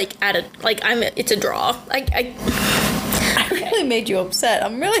 like, it's a draw. I really made you upset.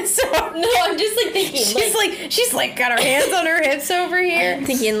 I'm really sorry. No, I'm just, like, thinking, She's like got her hands on her hips over here. I'm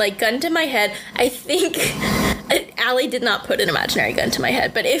thinking, like, gun to my head. I think Allie did not put an imaginary gun to my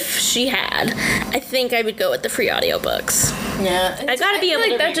head, but if she had, I think I would go with the free audiobooks. Yeah. I gotta be able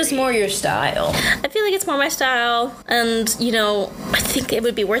to that's just more your style. I feel like it's more my style, and, you know, I think it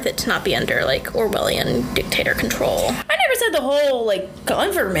would be worth it to not be under, like, Orwellian dictator control. I never said the whole, like,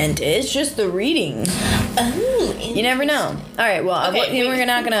 government is just the reading. Oh. You never know. All right, well, we're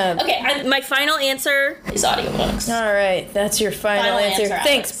not gonna... Okay, my final answer is audiobooks. All right, that's your final answer.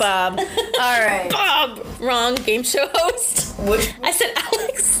 Thanks, Bob. All right. Bob! Wrong game show host. Which? I said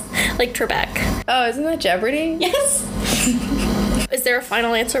Alex. Like Trebek. Oh, isn't that Jeopardy? Yes. Is there a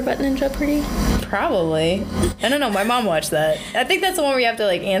final answer button in Jeopardy? Probably. I don't know. My mom watched that. I think that's the one where you have to,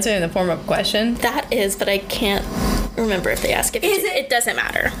 like, answer in the form of a question. That is, but I can't remember if they ask it. It doesn't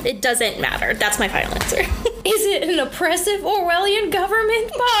matter. It doesn't matter. That's my final answer. Is it an oppressive Orwellian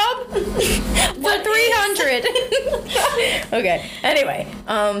government, Bob? For 300. Okay. Anyway,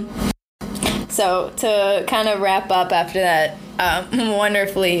 so to kind of wrap up after that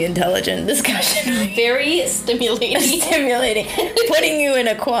wonderfully intelligent discussion. Very stimulating. Stimulating. Putting you in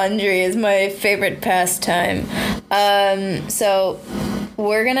a quandary is my favorite pastime. So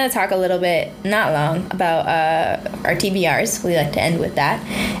we're going to talk a little bit, not long, about our TBRs. We like to end with that.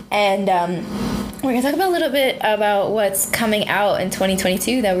 And we're going to talk about a little bit about what's coming out in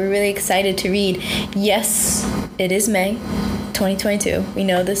 2022 that we're really excited to read. Yes, it is May 2022. We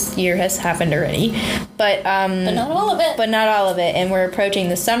know this year has happened already, but not all of it. But not all of it. And we're approaching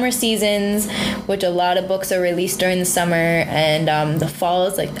the summer seasons, which a lot of books are released during the summer, and the fall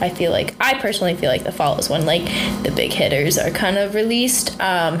is like, I personally feel like the fall is when like the big hitters are kind of released.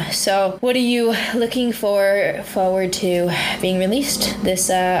 So what are you looking forward to being released this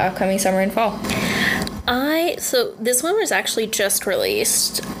upcoming summer and fall? So this one was actually just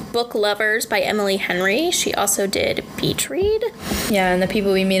released. Book Lovers by Emily Henry. She also did Beach Read. Yeah, and The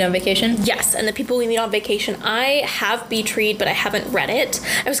People We Meet on Vacation. Yes, and The People We Meet on Vacation. I have Beach Read, but I haven't read it.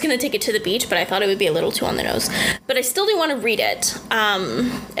 I was going to take it to the beach, but I thought it would be a little too on the nose. But I still do want to read it.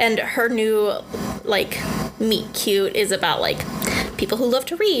 And her new, like, Meet Cute is about, like, people who love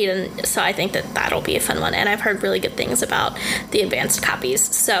to read, and so I think that that'll be a fun one. And I've heard really good things about the advanced copies,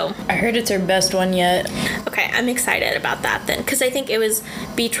 so I heard it's her best one yet. Okay, I'm excited about that then, because I think it was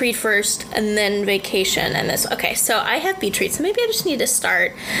Beach Read first and then Vacation and this. Okay, so I have Beach Read, so maybe I just need to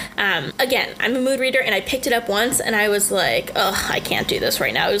start. Again, I'm a mood reader, and I picked it up once and I was like, ugh, I can't do this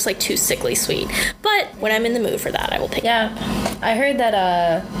right now. It was like too sickly sweet, but when I'm in the mood for that, I will pick it up. I heard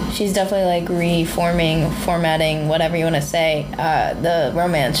that she's definitely like formatting, whatever you want to say, the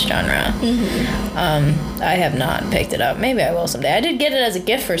romance genre. I have not picked it up. Maybe I will someday. I did get it as a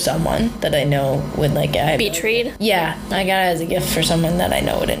gift for someone that I know would like it. Beach read? Yeah, I got it as a gift for someone that I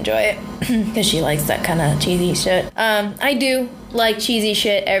know would enjoy it because she likes that kind of cheesy shit. I do like cheesy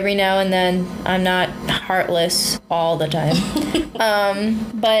shit every now and then. I'm not heartless all the time.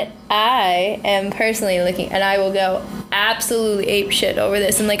 But I am personally looking, and I will go absolutely ape shit over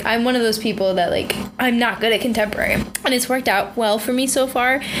this. And like, I'm one of those people that like, I'm not good at contemporary, and it's worked out well for me so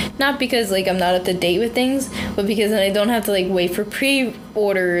far. Not because like I'm not up to date with things, but because then I don't have to like wait for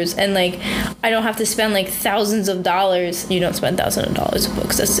pre-orders, and like I don't have to spend like thousands of dollars. You don't spend thousands of dollars on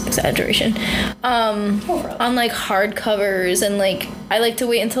books, that's exaggeration. On like hardcovers, and like I like to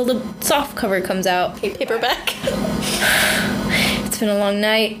wait until the soft cover comes out. Paperback. It's been a long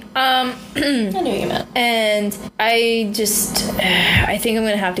night. I knew you meant. And I think I'm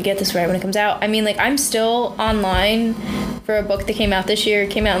gonna have to get this right when it comes out. I mean, like, I'm still online for a book that came out this year. It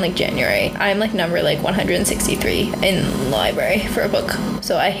came out in like January. I'm like number like 163 in the library for a book.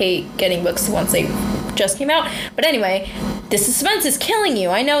 So I hate getting books once they just came out. But anyway, the suspense is killing you.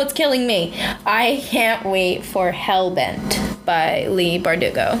 I know it's killing me. I can't wait for Hellbent by Leigh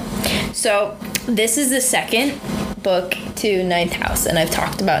Bardugo. So this is the second book to Ninth House, and I've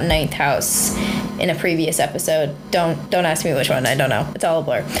talked about Ninth House in a previous episode. Don't ask me which one. I don't know. It's all a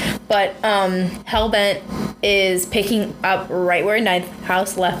blur. But Hellbent is picking up right where Ninth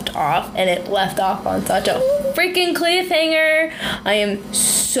House left off, and it left off on such a freaking cliffhanger. I am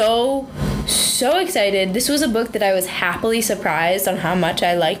so excited. This was a book that I was happily surprised on how much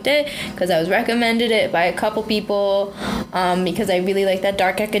I liked it, because I was recommended it by a couple people, because I really like that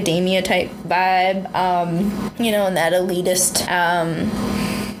dark academia type vibe, and that elitist,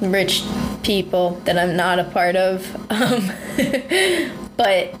 rich people that I'm not a part of.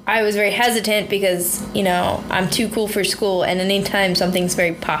 But I was very hesitant because, I'm too cool for school, and anytime something's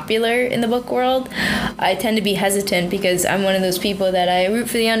very popular in the book world, I tend to be hesitant because I'm one of those people that I root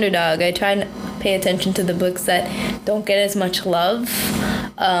for the underdog. I try to pay attention to the books that don't get as much love.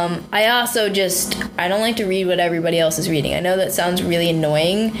 I also I don't like to read what everybody else is reading. I know that sounds really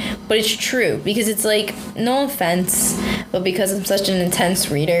annoying, but it's true, because it's like, no offense, but because I'm such an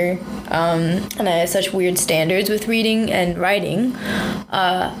intense reader, and I have such weird standards with reading and writing,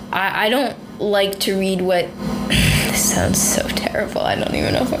 I don't like to read what... This sounds so terrible. I don't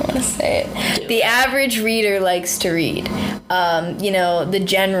even know if I want to say it. The average reader likes to read. The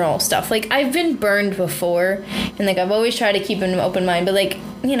general stuff. Like, I've been burned before, and like I've always tried to keep an open mind, but like,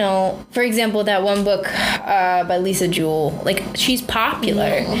 for example, that one book by Lisa Jewell, like, she's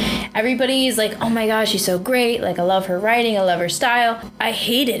popular. Everybody is like, oh my gosh, she's so great. Like, I love her writing. I love her style. I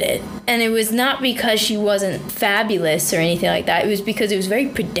hated it. And it was not because she wasn't fabulous or anything like that. It was because it was very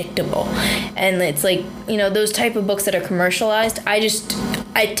predictable. And it's like, those type of books that are commercialized, I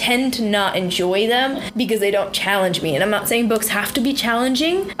tend to not enjoy them because they don't challenge me. And I'm not saying books have to be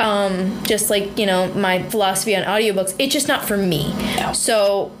challenging. Just like, my philosophy on audiobooks, it's just not for me. Yeah.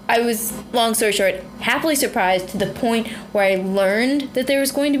 So I was, long story short, happily surprised to the point where I learned that there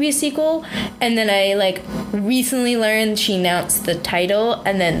was going to be a sequel. And then I recently learned she announced the title,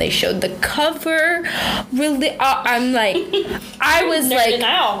 and then they showed the cover. Really, I'm like, I was like,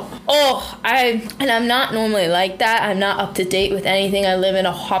 out. And I'm not normally like that. I'm not up to date with anything. I live in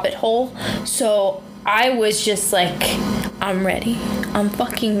a hobbit hole. So I was just like, I'm ready. I'm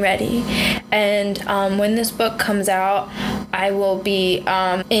fucking ready. And when this book comes out, I will be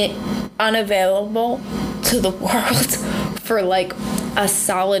unavailable to the world for like a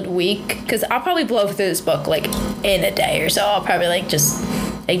solid week, because I'll probably blow through this book like in a day or so. I'll probably just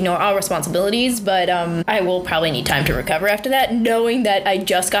ignore all responsibilities, but I will probably need time to recover after that, knowing that I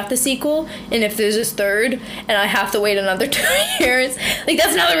just got the sequel, and if there's this third and I have to wait another 2 years, like,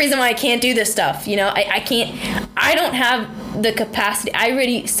 that's another reason why I can't do this stuff. I don't have the capacity. I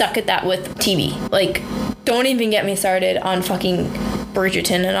already suck at that with TV. Like, don't even get me started on fucking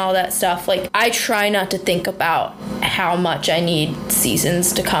Bridgerton and all that stuff. Like, I try not to think about how much I need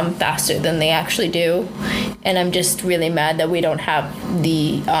seasons to come faster than they actually do, and I'm just really mad that we don't have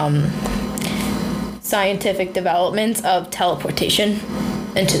the scientific developments of teleportation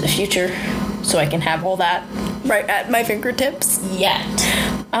into the future, so I can have all that right at my fingertips yet.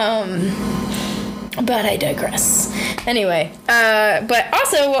 But I digress. Anyway, but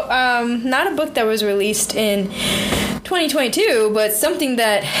also, not a book that was released in 2022, but something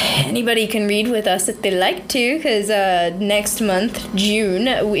that anybody can read with us if they like to, because next month,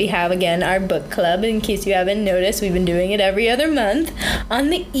 June, we have again our book club. In case you haven't noticed, we've been doing it every other month on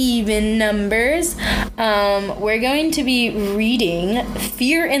the even numbers. We're going to be reading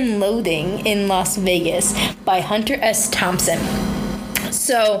Fear and Loathing in Las Vegas by Hunter S. Thompson.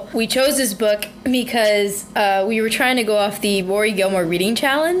 So we chose this book because we were trying to go off the Rory Gilmore Reading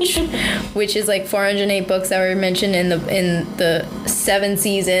Challenge, which is like 408 books that were mentioned in the 7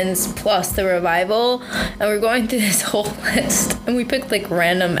 seasons plus the revival, and we're going through this whole list, and we picked like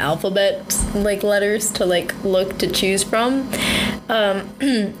random alphabet like letters to like look to choose from.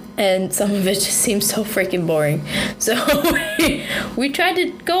 And some of it just seems so freaking boring. So we tried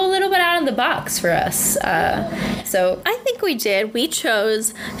to go a little bit out of the box for us. So I think we did. We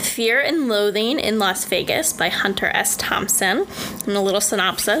chose Fear and Loathing in Las Vegas by Hunter S. Thompson. And a little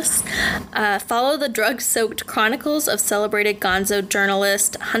synopsis. Follow the drug-soaked chronicles of celebrated gonzo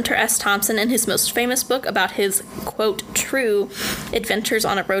journalist Hunter S. Thompson in his most famous book about his, quote, true adventures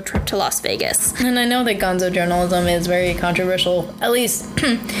on a road trip to Las Vegas. And I know that gonzo journalism is very controversial. At least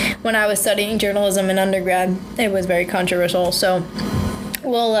when I was studying journalism in undergrad, it was very controversial. So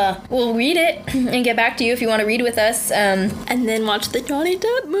we'll read it and get back to you if you want to read with us. And then watch the Johnny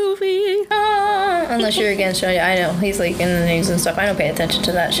Depp movie. Unless you're against Johnny. I know he's like in the news and stuff. I don't pay attention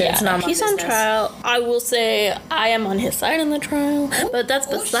to that shit. Yeah, it's not my he's business. on trial. I will say I am on his side in the trial, but that's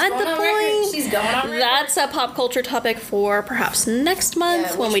beside the point. She's going on record. That's a pop culture topic for perhaps next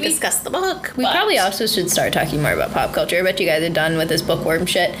month when we discuss the book. We probably also should start talking more about pop culture. I bet you guys are done with this bookworm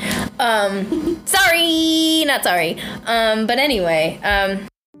shit. Sorry, not sorry. But anyway,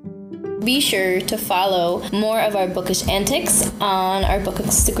 be sure to follow more of our bookish antics on our book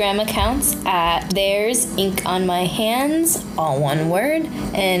Instagram accounts at There's Ink on My Hands, all one word,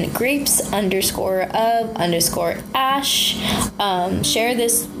 and grapes_of_ash. Share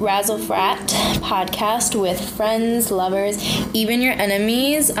this Razzle Frat podcast with friends, lovers, even your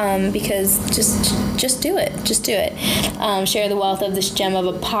enemies, because just do it. Just do it. Share the wealth of this gem of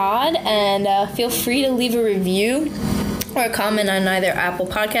a pod, and feel free to leave a review or comment on either Apple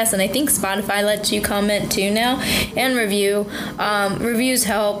Podcasts, and I think Spotify lets you comment too now, and review. Reviews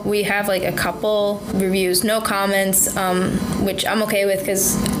help. We have like a couple reviews, no comments, which I'm okay with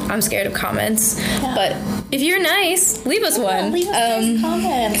because I'm scared of comments. Yeah. But if you're nice, leave us one. Leave us nice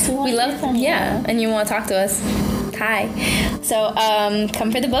comments. We love, and you want to talk to us. Hi. So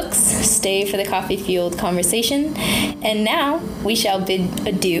come for the books, stay for the coffee-fueled conversation, and now we shall bid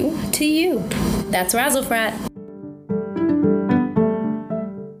adieu to you. That's Razzle Frat.